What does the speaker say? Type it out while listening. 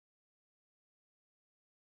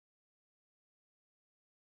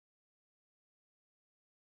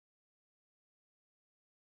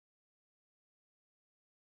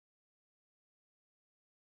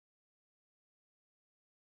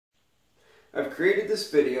I've created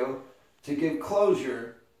this video to give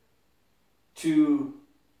closure to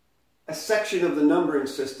a section of the numbering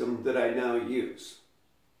system that I now use.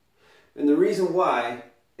 And the reason why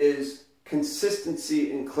is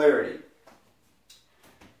consistency and clarity.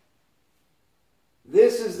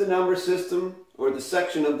 This is the number system, or the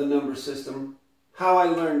section of the number system, how I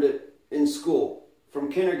learned it in school,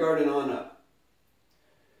 from kindergarten on up.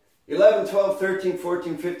 11, 12, 13,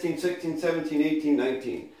 14, 15, 16, 17, 18,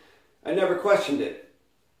 19. I never questioned it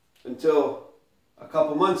until a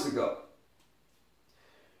couple months ago.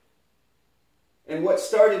 And what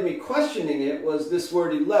started me questioning it was this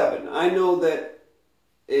word 11. I know that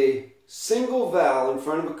a single vowel in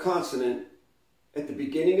front of a consonant at the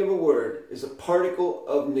beginning of a word is a particle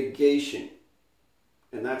of negation.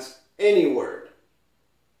 And that's any word.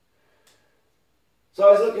 So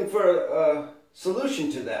I was looking for a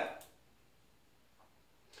solution to that.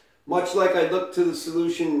 Much like I looked to the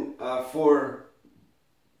solution for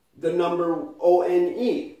the number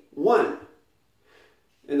O-N-E, 1.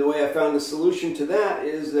 And the way I found the solution to that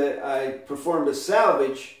is that I performed a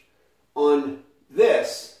salvage on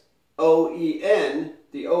this, O-E-N.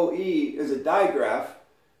 The O-E is a digraph,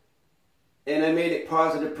 and I made it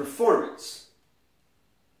positive performance.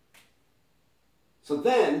 So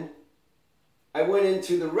then I went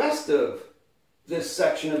into the rest of this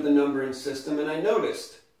section of the numbering system, and I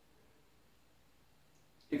noticed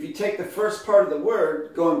if you take the first part of the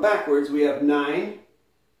word, going backwards, we have 9,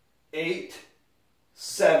 8,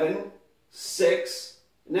 7, 6,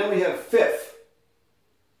 and then we have fifth.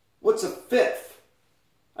 What's a fifth?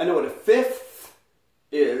 I know what a fifth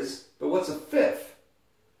is, but what's a fifth?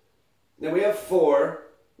 Then we have 4,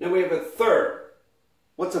 then we have a third.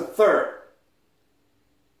 What's a third?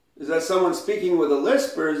 Is that someone speaking with a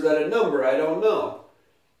lisp, or is that a number? I don't know.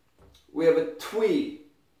 We have a twee,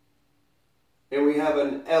 and we have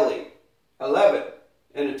an ellie, 11,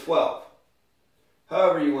 and a 12.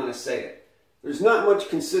 However you want to say it. There's not much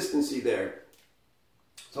consistency there.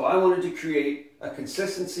 So I wanted to create a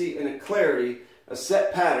consistency and a clarity, a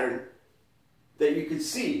set pattern that you could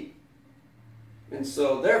see. And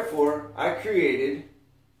so therefore I created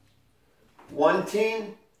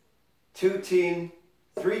 1-teen, 2-teen,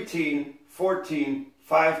 3-teen, 14,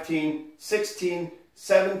 15, 16,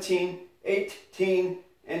 17, 18,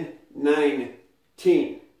 and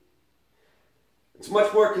 19. It's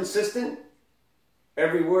much more consistent.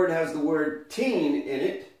 Every word has the word teen in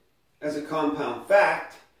it as a compound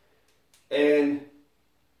fact, and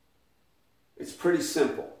it's pretty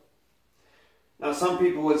simple. Now some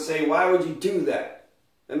people would say, why would you do that?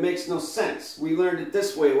 That makes no sense. We learned it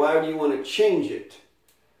this way. Why do you want to change it?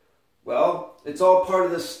 Well, it's all part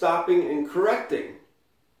of the stopping and correcting.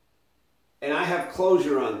 And I have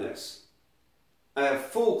closure on this. I have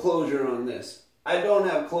full closure on this. I don't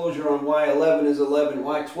have closure on why 11 is 11,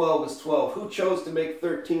 why 12 is 12. Who chose to make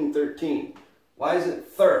 13, 13? Why is it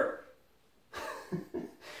third?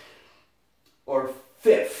 Or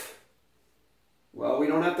fifth? Well, we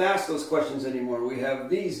don't have to ask those questions anymore. We have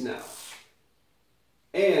these now.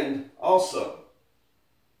 And also,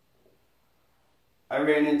 I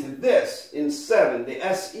ran into this in 7. The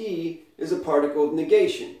SE is a particle of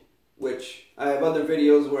negation, which I have other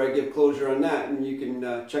videos where I give closure on that, and you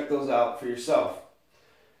can check those out for yourself.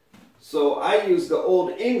 So I used the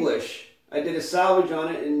Old English. I did a salvage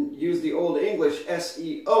on it and used the Old English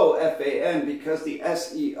S-E-O-F-A-N because the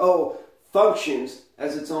S-E-O functions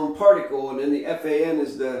as its own particle, and then the F-A-N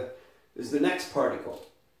is the next particle,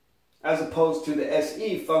 as opposed to the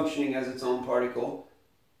S-E functioning as its own particle,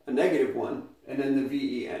 a negative one, and then the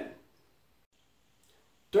V-E-N.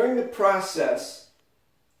 During the process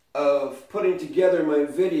of putting together my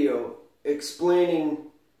video explaining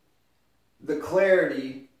the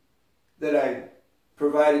clarity that I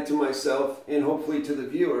provided to myself and hopefully to the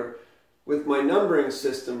viewer with my numbering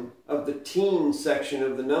system of the teen section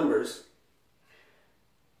of the numbers,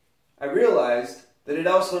 I realized that it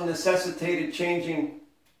also necessitated changing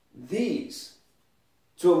these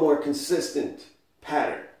to a more consistent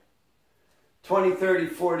pattern. 20, 30,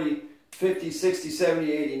 40, 50, 60,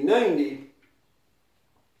 70, 80, 90,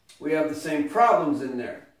 we have the same problems in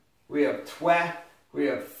there. We have twa, we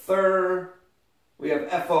have thir, we have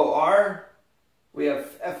F-O-R, we have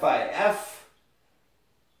F-I-F,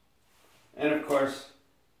 and of course,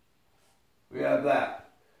 we have that.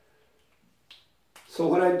 So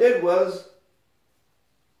what I did was,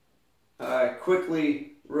 I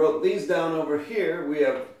quickly wrote these down over here. We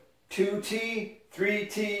have 2T,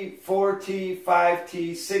 3T, 4T,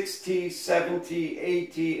 5T, 6T,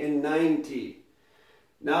 7T, 8T, and 9T.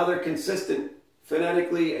 Now they're consistent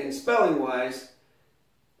phonetically and spelling-wise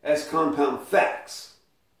as compound facts.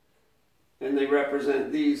 And and they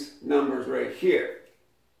represent these numbers right here.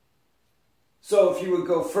 So if you would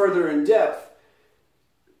go further in depth,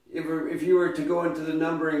 if you were to go into the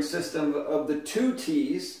numbering system of the 2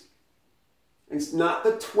 T's, it's not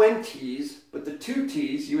the 20s, but the 2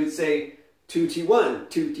 T's, you would say 2T1,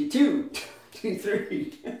 2T2,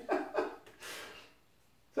 2T3.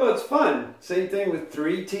 So it's fun. Same thing with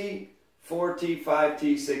 3T, 4T,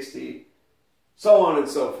 5T, 6T, so on and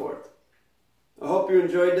so forth. I hope you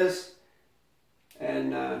enjoyed this,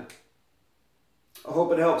 and I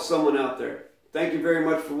hope it helps someone out there. Thank you very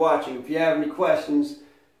much for watching. If you have any questions,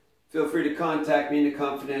 feel free to contact me in the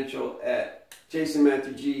confidential at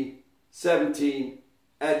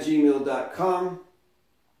jasonmatthew17@gmail.com.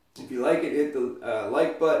 If you like it, hit the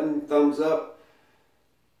like button, thumbs up,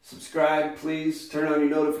 subscribe please, turn on your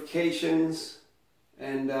notifications,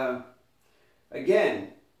 and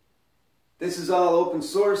again, this is all open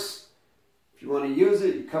source. If you want to use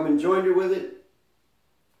it, you come and join me with it,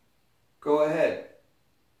 go ahead.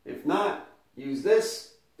 If not, use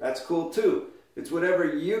this, that's cool too. It's whatever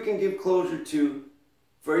you can give closure to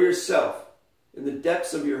for yourself, in the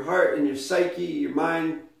depths of your heart, in your psyche, your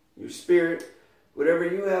mind, your spirit, whatever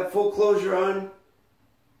you have full closure on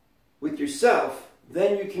with yourself,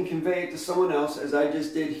 then you can convey it to someone else, as I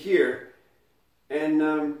just did here,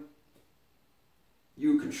 and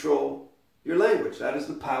you control your language. That is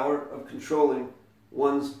the power of controlling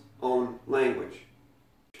one's own language.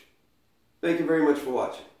 Thank you very much for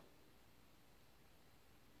watching.